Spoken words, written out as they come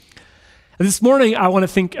This morning, I want to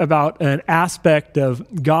think about an aspect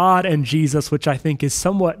of God and Jesus, which I think is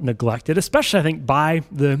somewhat neglected, especially, I think, by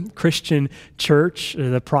the Christian church,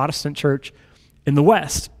 the Protestant church in the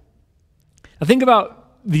West. I think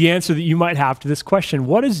about the answer that you might have to this question.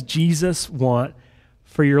 What does Jesus want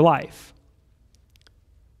for your life?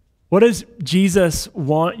 What does Jesus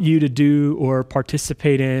want you to do or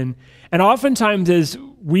participate in? And oftentimes, as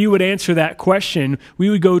we would answer that question, we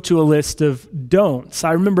would go to a list of don'ts.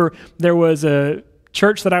 I remember there was a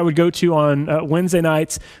church that I would go to on Wednesday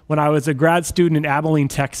nights when I was a grad student in Abilene,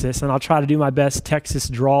 Texas, and I'll try to do my best Texas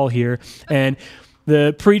drawl here. And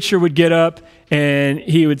the preacher would get up and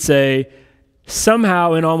he would say,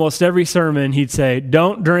 somehow in almost every sermon, he'd say,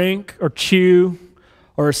 don't drink or chew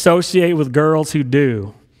or associate with girls who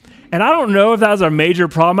do. And I don't know if that was a major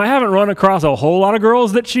problem. I haven't run across a whole lot of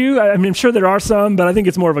girls that chew. I mean, I'm sure there are some, but I think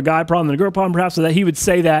it's more of a guy problem than a girl problem, perhaps, so that he would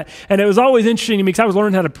say that. And it was always interesting to me because I was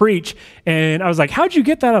learning how to preach, and I was like, how'd you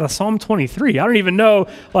get that out of Psalm 23? I don't even know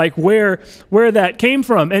like where that came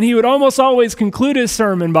from. And he would almost always conclude his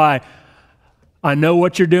sermon by, I know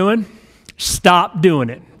what you're doing. Stop doing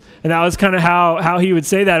it. And that was kind of how he would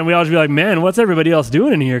say that. And we always be like, man, what's everybody else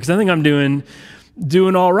doing in here? Because I think I'm doing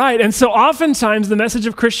all right. And so oftentimes the message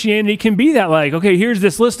of Christianity can be that like, okay, here's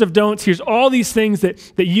this list of don'ts. Here's all these things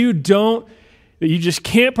that you just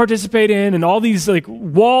can't participate in, and all these like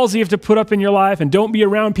walls you have to put up in your life, and don't be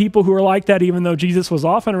around people who are like that, even though Jesus was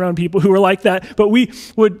often around people who were like that. But we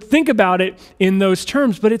would think about it in those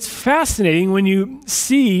terms. But it's fascinating when you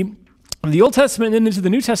see the Old Testament and into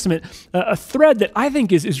the New Testament, a thread that I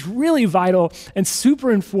think is really vital and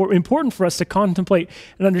super important for us to contemplate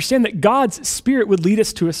and understand that God's Spirit would lead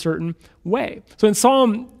us to a certain way. So in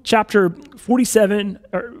Psalm chapter 47,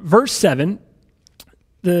 or verse 7,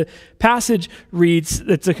 the passage reads,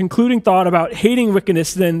 it's a concluding thought about hating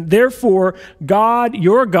wickedness. Then, therefore, God,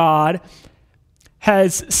 your God,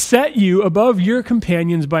 has set you above your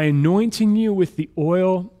companions by anointing you with the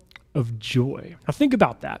oil of joy. Now think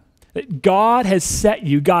about that. That God has set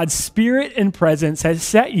you, God's Spirit and presence has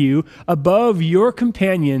set you above your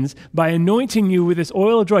companions by anointing you with this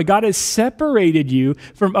oil of joy. God has separated you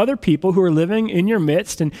from other people who are living in your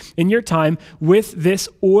midst and in your time with this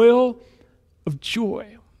oil of joy.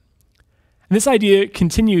 And this idea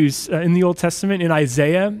continues in the Old Testament in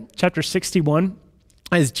Isaiah chapter 61.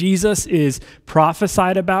 As Jesus is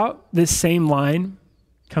prophesied about, this same line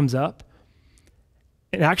comes up.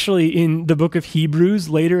 And actually in the book of Hebrews,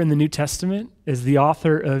 later in the New Testament, is the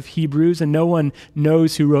author of Hebrews, and no one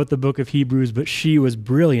knows who wrote the book of Hebrews, but she was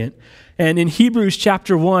brilliant. And in Hebrews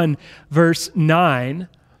chapter 1, verse 9,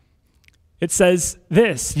 it says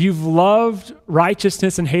this, you've loved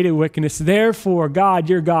righteousness and hated wickedness. Therefore, God,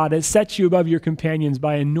 your God, has set you above your companions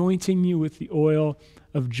by anointing you with the oil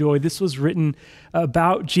of joy. This was written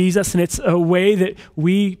about Jesus, and it's a way that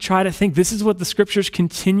we try to think. This is what the scriptures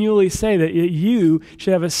continually say, that you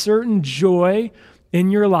should have a certain joy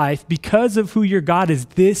in your life because of who your God is.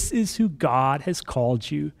 This is who God has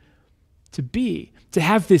called you to be, to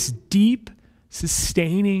have this deep,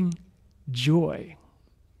 sustaining joy.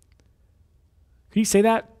 Can you say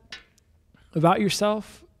that about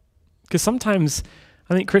yourself? Because sometimes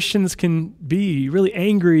I think Christians can be really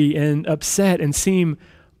angry and upset and seem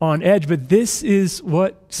on edge, but this is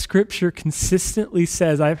what Scripture consistently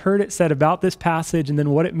says. I've heard it said about this passage and then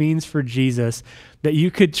what it means for Jesus, that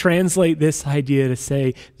you could translate this idea to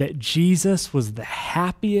say that Jesus was the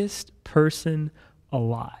happiest person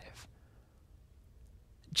alive.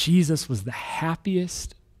 Jesus was the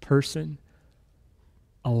happiest person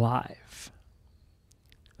alive.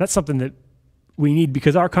 That's something that we need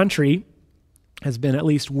because our country has been at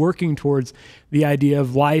least working towards the idea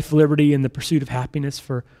of life, liberty, and the pursuit of happiness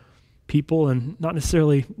for people, and not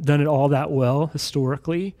necessarily done it all that well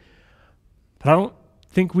historically. But I don't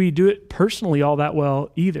think we do it personally all that well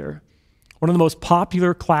either. One of the most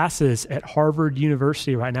popular classes at Harvard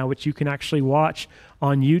University right now, which you can actually watch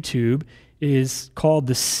on YouTube, is called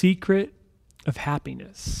The Secret of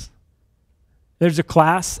Happiness. There's a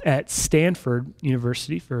class at Stanford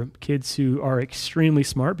University for kids who are extremely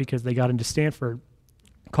smart because they got into Stanford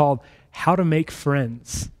called How to Make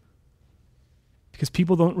Friends. Because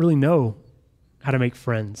people don't really know how to make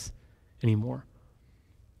friends anymore.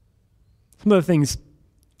 Some of the things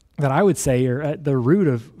that I would say are at the root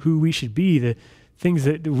of who we should be, the things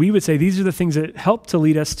that we would say, these are the things that help to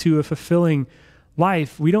lead us to a fulfilling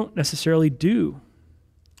life, we don't necessarily do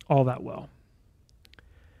all that well.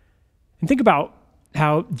 And think about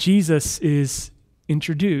how Jesus is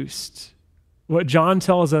introduced. What John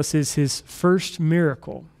tells us is his first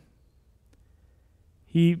miracle.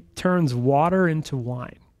 He turns water into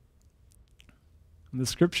wine. And the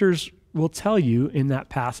scriptures will tell you in that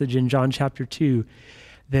passage in John chapter 2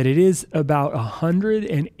 that it is about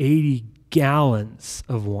 180 gallons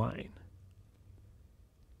of wine.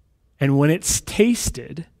 And when it's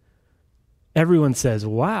tasted, everyone says,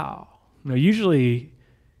 wow. Now, usually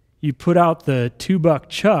you put out the $2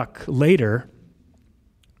 chuck later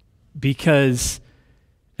because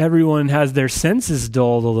everyone has their senses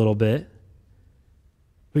dulled a little bit.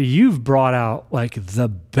 But you've brought out like the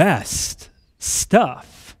best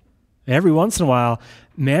stuff. Every once in a while,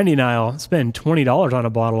 Mandy and I will spend $20 on a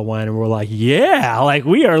bottle of wine and we're like, yeah, like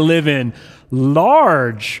we are living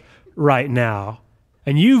large right now.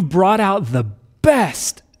 And you've brought out the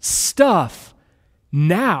best stuff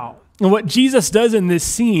now. And what Jesus does in this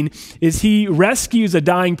scene is he rescues a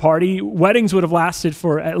dying party. Weddings would have lasted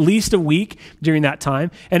for at least a week during that time.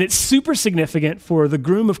 And it's super significant for the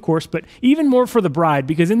groom, of course, but even more for the bride,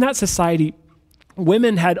 because in that society,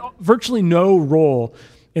 women had virtually no role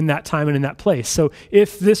in that time and in that place. So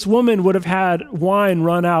if this woman would have had wine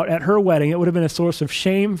run out at her wedding, it would have been a source of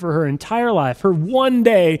shame for her entire life. Her one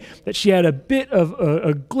day that she had a bit of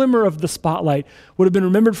a glimmer of the spotlight would have been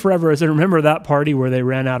remembered forever as I remember that party where they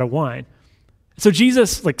ran out of wine. So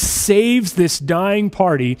Jesus saves this dying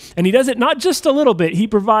party, and he does it not just a little bit. He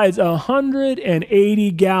provides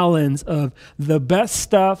 180 gallons of the best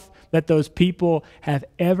stuff that those people have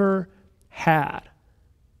ever had.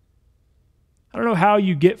 I don't know how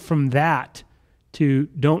you get from that to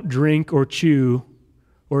don't drink or chew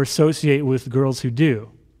or associate with girls who do.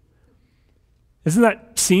 Doesn't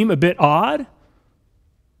that seem a bit odd?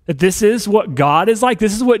 That this is what God is like?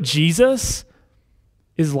 This is what Jesus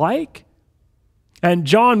is like? And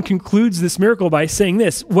John concludes this miracle by saying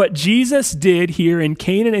this: what Jesus did here in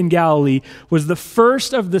Cana in Galilee was the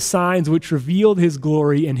first of the signs which revealed his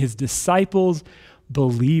glory, and his disciples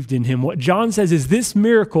believed in him. What John says is this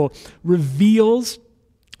miracle reveals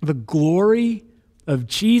the glory of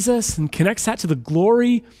Jesus and connects that to the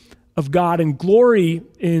glory of God. And glory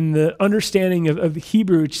in the understanding of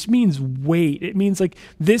Hebrew, it just means weight. It means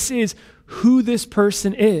this is who this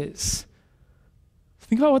person is.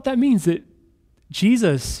 Think about what that means, that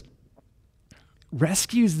Jesus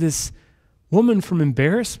rescues this woman from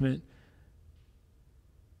embarrassment.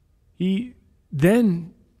 He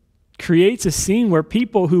then creates a scene where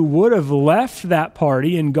people who would have left that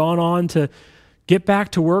party and gone on to get back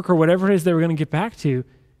to work or whatever it is they were going to get back to,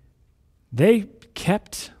 they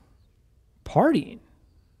kept partying.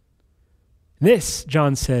 This,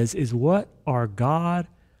 John says, is what our God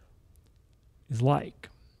is like.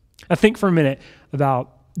 I think for a minute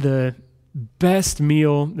about the best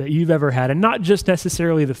meal that you've ever had, and not just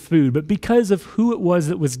necessarily the food, but because of who it was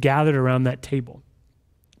that was gathered around that table.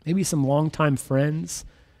 Maybe some longtime friends.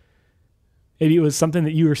 Maybe it was something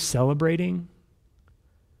that you were celebrating.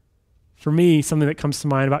 For me, something that comes to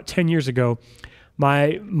mind, about 10 years ago,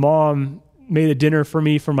 my mom made a dinner for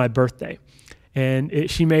me for my birthday. And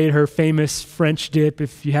she made her famous French dip.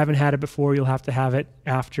 If you haven't had it before, you'll have to have it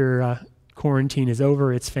after quarantine is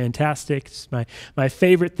over. It's fantastic. It's my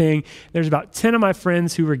favorite thing. There's about 10 of my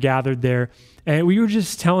friends who were gathered there, and we were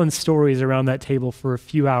just telling stories around that table for a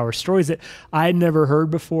few hours, stories that I had never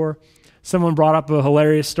heard before. Someone brought up a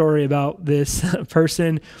hilarious story about this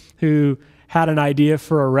person who had an idea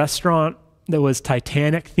for a restaurant that was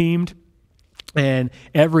Titanic themed, and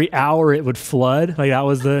every hour it would flood. That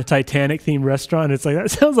was the Titanic themed restaurant. It's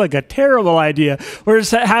that sounds like a terrible idea. We're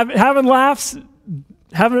just having laughs,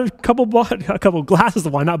 having a couple glasses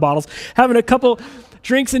of wine, not bottles, having a couple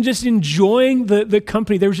drinks and just enjoying the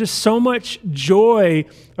company. There was just so much joy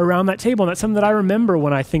around that table. And that's something that I remember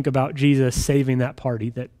when I think about Jesus saving that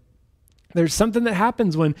party, that there's something that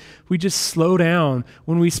happens when we just slow down,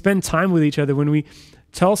 when we spend time with each other, when we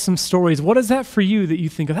tell some stories. What is that for you that you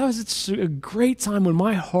think of? That was a great time when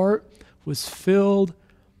my heart was filled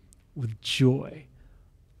with joy.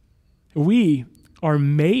 We are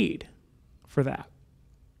made for that.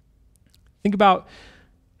 Think about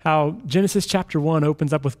how Genesis chapter 1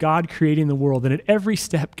 opens up with God creating the world, and at every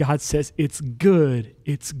step God says, it's good,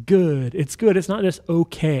 it's good, it's good. It's not just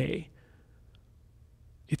okay.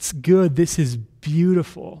 It's good. This is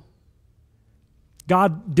beautiful.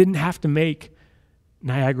 God didn't have to make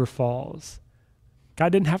Niagara Falls.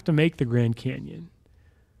 God didn't have to make the Grand Canyon.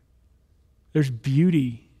 There's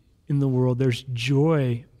beauty in the world. There's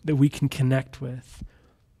joy that we can connect with.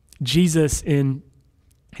 Jesus, in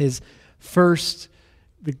his first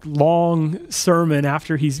long sermon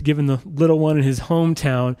after he's given the little one in his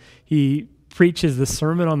hometown, he preaches the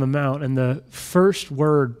Sermon on the Mount, and the first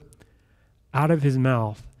word out of his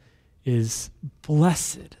mouth is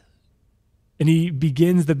blessed. And he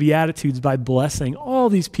begins the Beatitudes by blessing all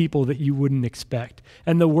these people that you wouldn't expect.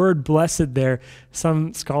 And the word blessed there,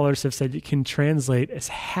 some scholars have said it can translate as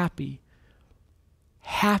happy.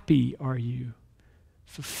 Happy are you.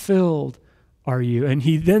 Fulfilled are you. And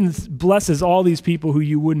he then blesses all these people who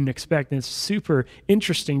you wouldn't expect. And it's super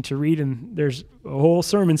interesting to read. And there's a whole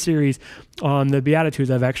sermon series on the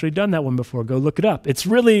Beatitudes. I've actually done that one before. Go look it up. It's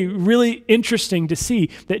really, really interesting to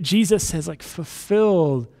see that Jesus says, like,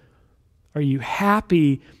 fulfilled are you,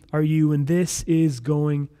 happy are you, and this is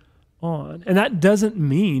going on. And that doesn't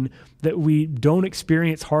mean that we don't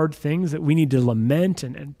experience hard things that we need to lament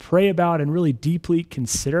and pray about and really deeply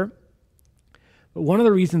consider. But one of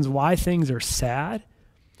the reasons why things are sad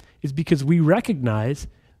is because we recognize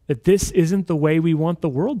that this isn't the way we want the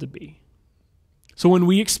world to be. So when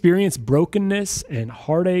we experience brokenness and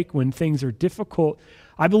heartache, when things are difficult,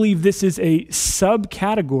 I believe this is a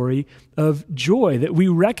subcategory of joy, that we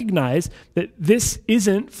recognize that this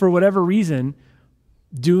isn't, for whatever reason,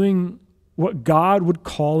 doing what God would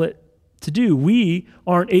call it to do. We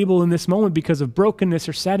aren't able in this moment, because of brokenness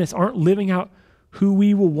or sadness, aren't living out who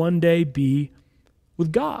we will one day be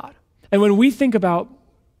with God. And when we think about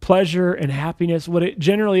pleasure and happiness, what it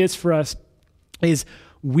generally is for us is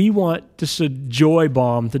we want just a joy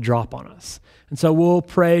bomb to drop on us. And so we'll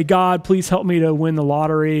pray, God, please help me to win the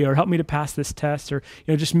lottery, or help me to pass this test, or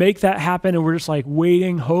just make that happen. And we're just like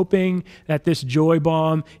waiting, hoping that this joy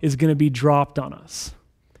bomb is going to be dropped on us.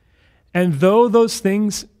 And though those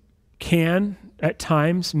things can at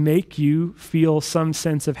times make you feel some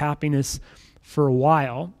sense of happiness for a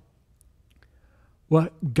while,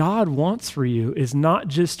 what God wants for you is not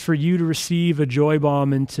just for you to receive a joy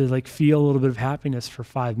bomb and to like feel a little bit of happiness for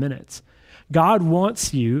 5 minutes. God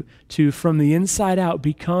wants you to, from the inside out,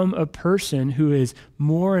 become a person who is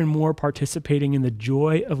more and more participating in the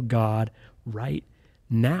joy of God right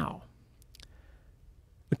now.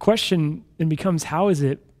 The question then becomes, how is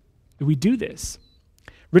it that we do this?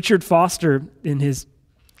 Richard Foster, in his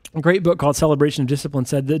great book called Celebration of Discipline,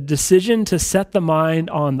 said, the decision to set the mind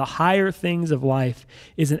on the higher things of life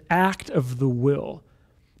is an act of the will.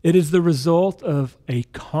 It is the result of a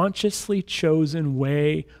consciously chosen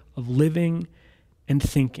way of living and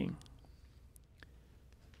thinking.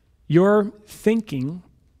 Your thinking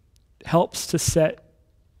helps to set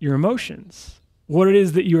your emotions. What it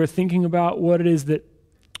is that you are thinking about, what it is that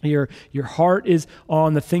your heart is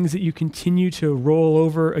on, the things that you continue to roll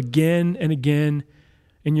over again and again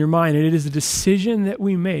in your mind. And it is a decision that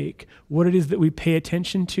we make, what it is that we pay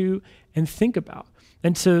attention to and think about.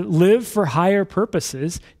 And to live for higher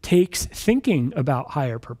purposes takes thinking about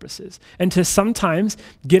higher purposes. And to sometimes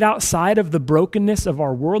get outside of the brokenness of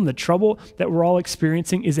our world and the trouble that we're all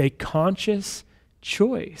experiencing is a conscious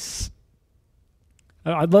choice.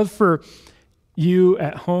 I'd love for you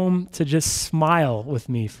at home to just smile with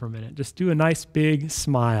me for a minute. Just do a nice big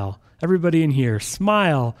smile. Everybody in here,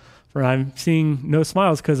 smile. For I'm seeing no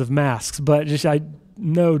smiles because of masks, but just I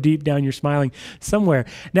know deep down you're smiling somewhere.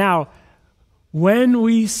 Now, when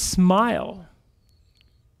we smile,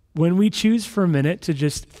 when we choose for a minute to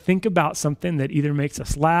just think about something that either makes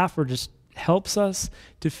us laugh or just helps us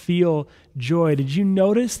to feel joy, did you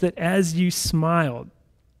notice that as you smiled,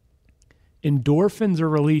 endorphins are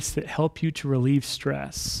released that help you to relieve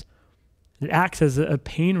stress? It acts as a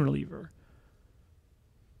pain reliever.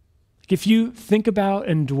 If you think about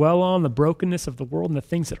and dwell on the brokenness of the world and the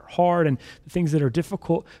things that are hard and the things that are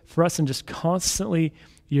difficult for us, and just constantly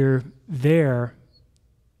you're there,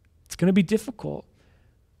 it's going to be difficult.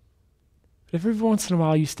 But every once in a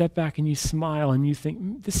while you step back and you smile and you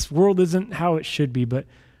think, this world isn't how it should be, but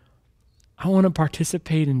I want to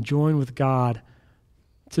participate and join with God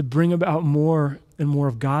to bring about more and more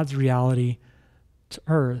of God's reality to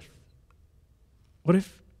earth. What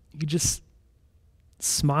if you just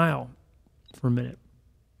smile for a minute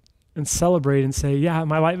and celebrate and say, yeah,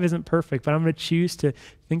 my life isn't perfect, but I'm going to choose to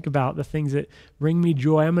think about the things that bring me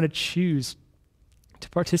joy. I'm going to choose to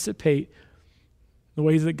participate in the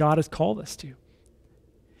ways that God has called us to.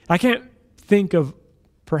 I can't think of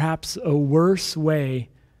perhaps a worse way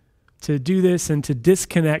to do this and to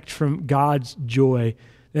disconnect from God's joy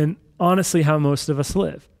than honestly how most of us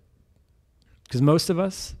live. Because most of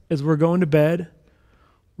us, as we're going to bed,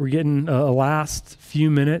 we're getting a last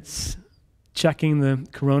few minutes checking the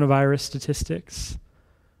coronavirus statistics,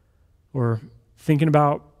 or thinking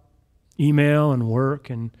about email and work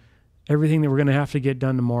and everything that we're going to have to get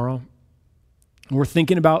done tomorrow. And we're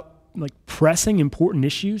thinking about like pressing important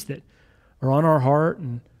issues that are on our heart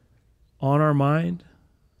and on our mind.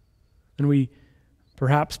 And we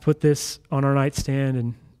perhaps put this on our nightstand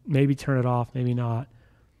and maybe turn it off, maybe not.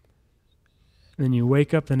 And then you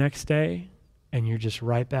wake up the next day and you're just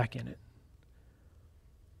right back in it.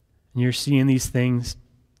 And you're seeing these things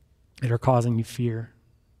that are causing you fear,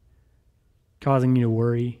 causing you to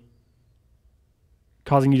worry,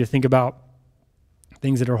 causing you to think about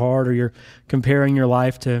things that are hard, or you're comparing your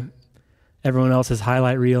life to everyone else's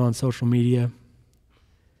highlight reel on social media.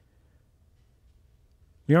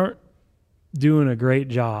 We aren't doing a great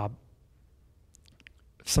job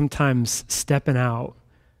of sometimes stepping out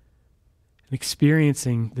and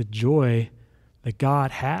experiencing the joy that God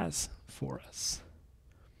has for us.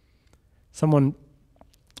 Someone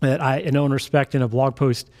that I know and respect in a blog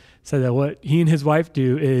post said that what he and his wife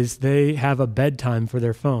do is they have a bedtime for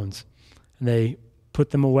their phones. And they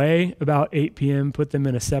put them away about 8 p.m., put them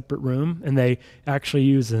in a separate room, and they actually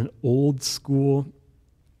use an old school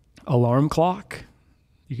alarm clock.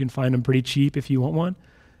 You can find them pretty cheap if you want one.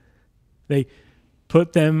 They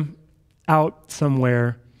put them out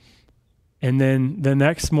somewhere, and then the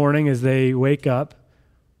next morning as they wake up,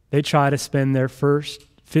 they try to spend their first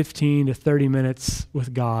 15 to 30 minutes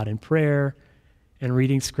with God in prayer and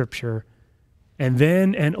reading scripture. And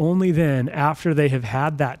then, and only then, after they have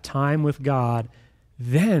had that time with God,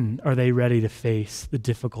 then are they ready to face the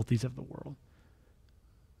difficulties of the world.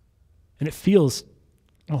 And it feels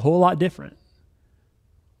a whole lot different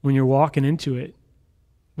when you're walking into it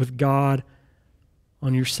with God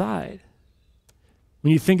on your side.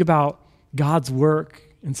 When you think about God's work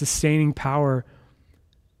and sustaining power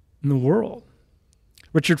in the world.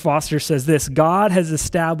 Richard Foster says this: God has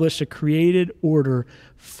established a created order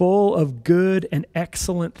full of good and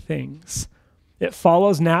excellent things. It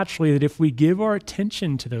follows naturally that if we give our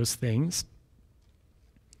attention to those things,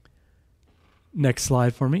 next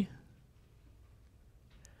slide for me.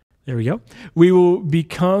 There we go. We will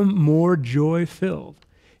become more joy-filled.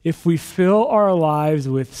 If we fill our lives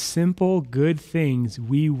with simple, good things,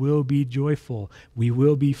 we will be joyful. We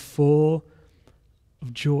will be full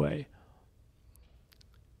of joy.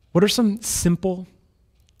 What are some simple,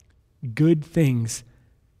 good things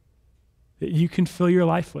that you can fill your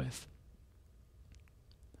life with?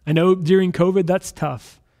 I know during COVID that's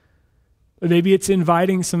tough. But maybe it's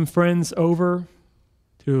inviting some friends over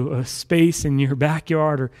to a space in your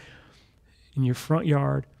backyard or in your front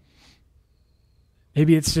yard.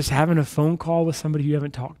 Maybe it's just having a phone call with somebody you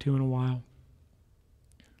haven't talked to in a while.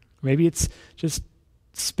 Maybe it's just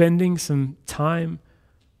spending some time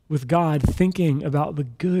with God, thinking about the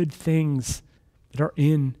good things that are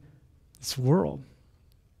in this world.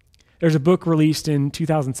 There's a book released in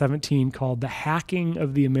 2017 called The Hacking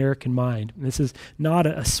of the American Mind. And this is not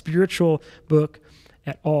a spiritual book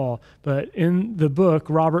at all, but in the book,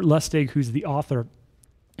 Robert Lustig, who's the author,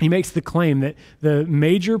 he makes the claim that the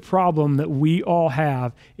major problem that we all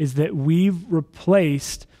have is that we've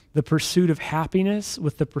replaced the pursuit of happiness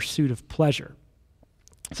with the pursuit of pleasure.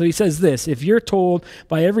 So he says this: if you're told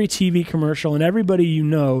by every TV commercial and everybody you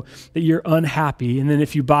know that you're unhappy, and then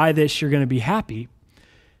if you buy this, you're going to be happy,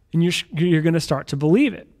 and you're going to start to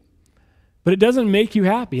believe it. But it doesn't make you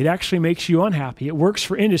happy. It actually makes you unhappy. It works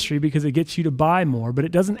for industry because it gets you to buy more, but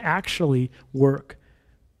it doesn't actually work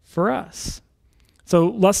for us. So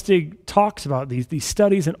Lustig talks about these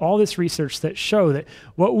studies and all this research that show that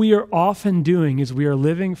what we are often doing is we are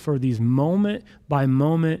living for these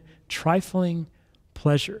moment-by-moment trifling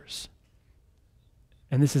pleasures.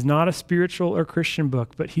 And this is not a spiritual or Christian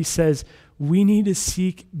book, but he says we need to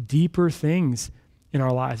seek deeper things in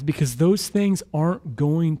our lives because those things aren't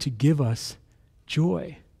going to give us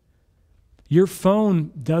joy. Your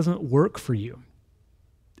phone doesn't work for you.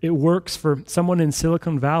 It works for someone in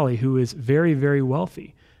Silicon Valley who is very, very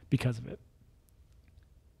wealthy because of it.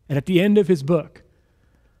 And at the end of his book,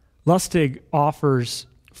 Lustig offers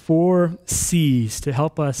 4 C's to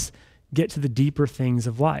help us get to the deeper things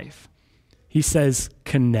of life. He says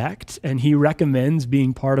connect, and he recommends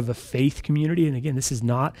being part of a faith community. And again, this is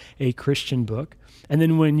not a Christian book. And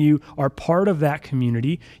then when you are part of that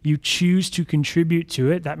community, you choose to contribute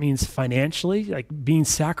to it. That means financially, like being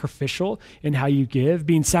sacrificial in how you give,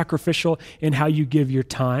 being sacrificial in how you give your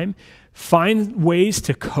time. Find ways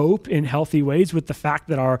to cope in healthy ways with the fact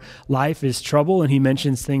that our life is trouble. And he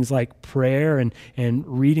mentions things like prayer and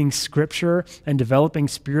reading scripture and developing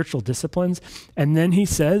spiritual disciplines. And then he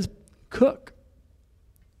says, cook.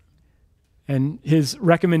 And his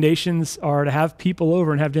recommendations are to have people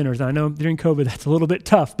over and have dinners. And I know during COVID that's a little bit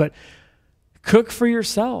tough, but cook for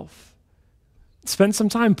yourself. Spend some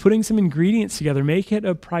time putting some ingredients together. Make it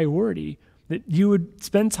a priority that you would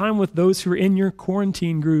spend time with those who are in your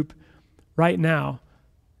quarantine group right now,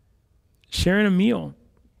 sharing a meal,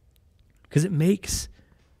 because it makes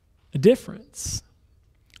a difference.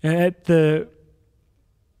 And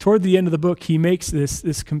toward the end of the book, he makes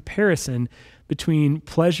this comparison between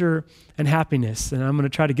pleasure and happiness. And I'm going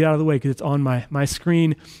to try to get out of the way because it's on my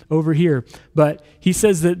screen over here. But he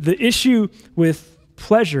says that the issue with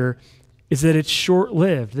pleasure is that it's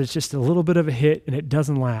short-lived. It's just a little bit of a hit and it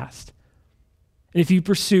doesn't last. And if you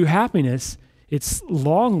pursue happiness, it's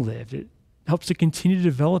long-lived. It helps to continue to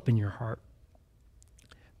develop in your heart.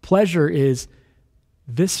 Pleasure is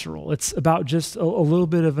visceral. It's about just a little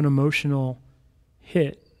bit of an emotional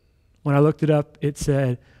hit. When I looked it up, it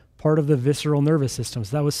said part of the visceral nervous system.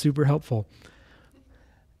 So that was super helpful.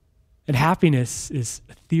 And happiness is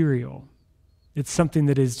ethereal. It's something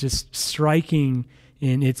that is just striking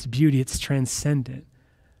in its beauty. It's transcendent.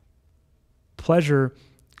 Pleasure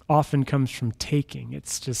often comes from taking.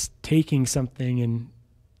 It's just taking something and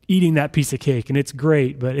eating that piece of cake. And it's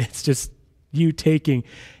great, but it's just you taking.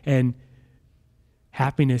 And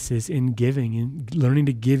happiness is in giving and learning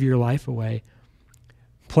to give your life away.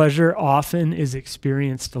 Pleasure often is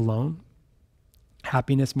experienced alone.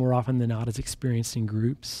 Happiness, more often than not, is experienced in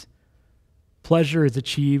groups. Pleasure is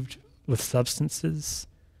achieved with substances.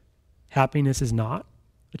 Happiness is not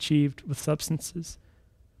achieved with substances.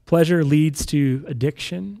 Pleasure leads to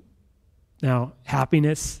addiction. Now,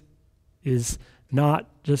 happiness is not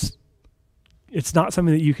just, it's not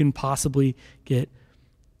something that you can possibly get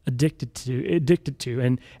addicted to.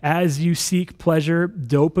 And as you seek pleasure,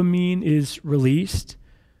 dopamine is released,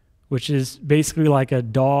 which is basically like a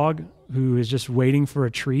dog who is just waiting for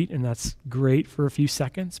a treat, and that's great for a few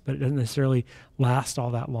seconds, but it doesn't necessarily last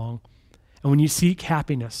all that long. And when you seek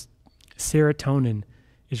happiness, serotonin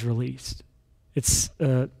is released. It's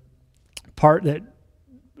a part that,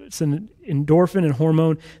 it's an endorphin and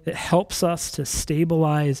hormone that helps us to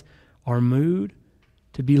stabilize our mood,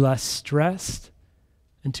 to be less stressed,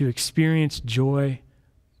 and to experience joy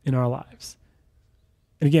in our lives.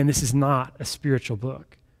 And again, this is not a spiritual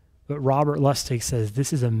book, but Robert Lustig says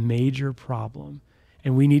this is a major problem,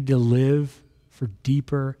 and we need to live for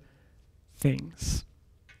deeper things.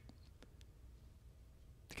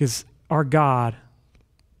 Because our God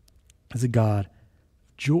is a God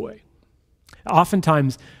of joy.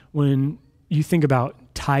 Oftentimes, when you think about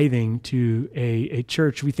tithing to a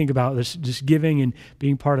church, we think about this, just giving and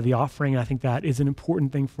being part of the offering. I think that is an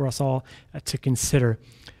important thing for us all to consider.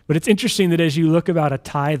 But it's interesting that as you look about a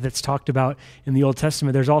tithe that's talked about in the Old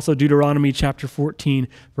Testament, there's also Deuteronomy chapter 14,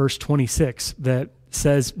 verse 26, that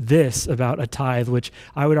says this about a tithe, which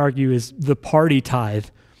I would argue is the party tithe.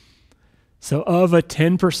 So of a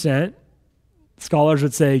 10%, scholars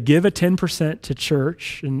would say, give a 10% to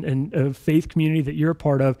church and a faith community that you're a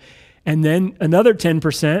part of, and then another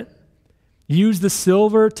 10%, use the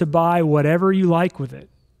silver to buy whatever you like with it.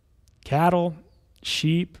 Cattle,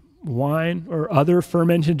 sheep, wine, or other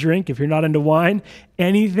fermented drink, if you're not into wine,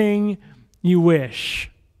 anything you wish.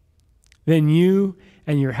 Then you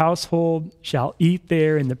and your household shall eat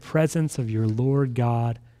there in the presence of your Lord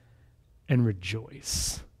God and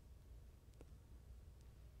rejoice.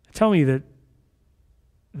 Tell me that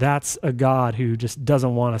that's a God who just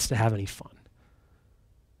doesn't want us to have any fun.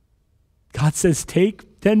 God says,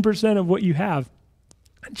 take 10% of what you have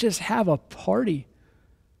and just have a party.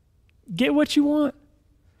 Get what you want.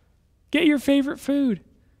 Get your favorite food.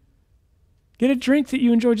 Get a drink that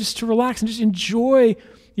you enjoy just to relax and just enjoy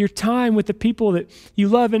your time with the people that you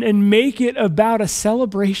love and make it about a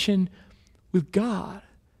celebration with God.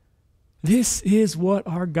 This is what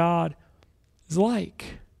our God is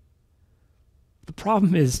like. The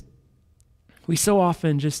problem is we so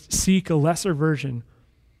often just seek a lesser version.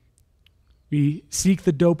 We seek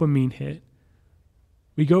the dopamine hit.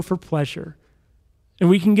 We go for pleasure. And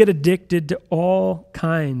we can get addicted to all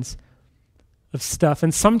kinds of stuff.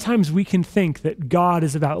 And sometimes we can think that God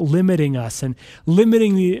is about limiting us and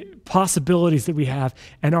limiting the possibilities that we have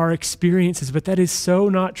and our experiences, but that is so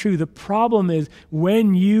not true. The problem is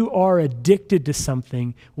when you are addicted to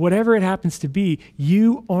something, whatever it happens to be,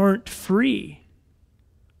 you aren't free.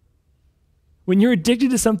 When you're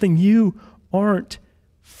addicted to something, you aren't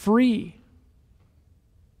free.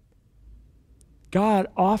 God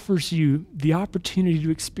offers you the opportunity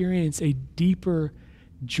to experience a deeper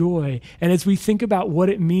joy. And as we think about what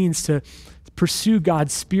it means to pursue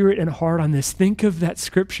God's spirit and heart on this, think of that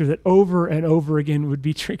scripture that over and over again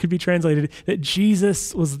could be translated, that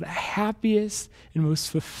Jesus was the happiest and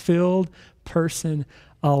most fulfilled person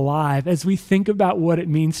alive. As we think about what it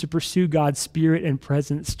means to pursue God's spirit and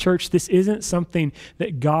presence, church, this isn't something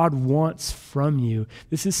that God wants from you.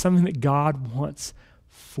 This is something that God wants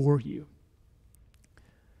for you.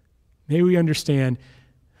 May we understand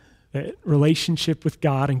that relationship with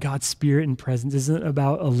God and God's spirit and presence isn't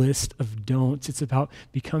about a list of don'ts. It's about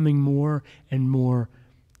becoming more and more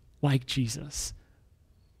like Jesus.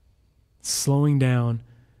 slowing down,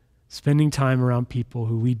 spending time around people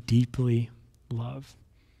who we deeply love.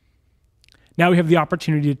 Now we have the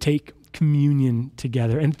opportunity to take communion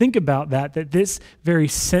together. And think about that this very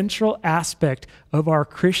central aspect of our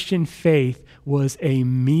Christian faith was a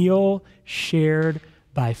meal shared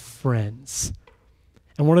by friends.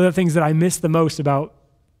 And one of the things that I miss the most about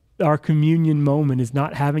our communion moment is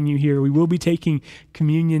not having you here. We will be taking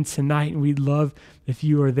communion tonight, and we'd love if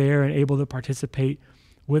you are there and able to participate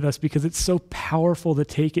with us, because it's so powerful to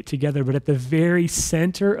take it together. But at the very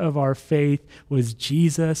center of our faith was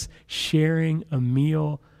Jesus sharing a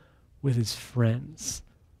meal with his friends.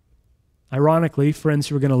 Ironically, friends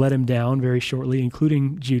who were going to let him down very shortly,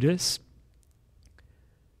 including Judas.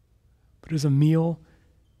 But it was a meal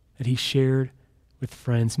that he shared with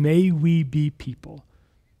friends. May we be people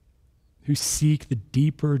who seek the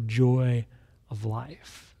deeper joy of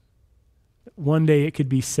life. One day it could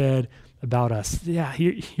be said about us, yeah,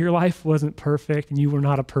 your life wasn't perfect and you were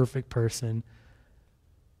not a perfect person.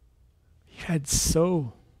 You had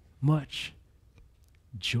so much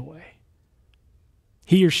joy.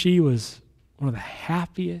 He or she was one of the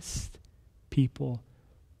happiest people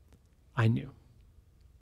I knew.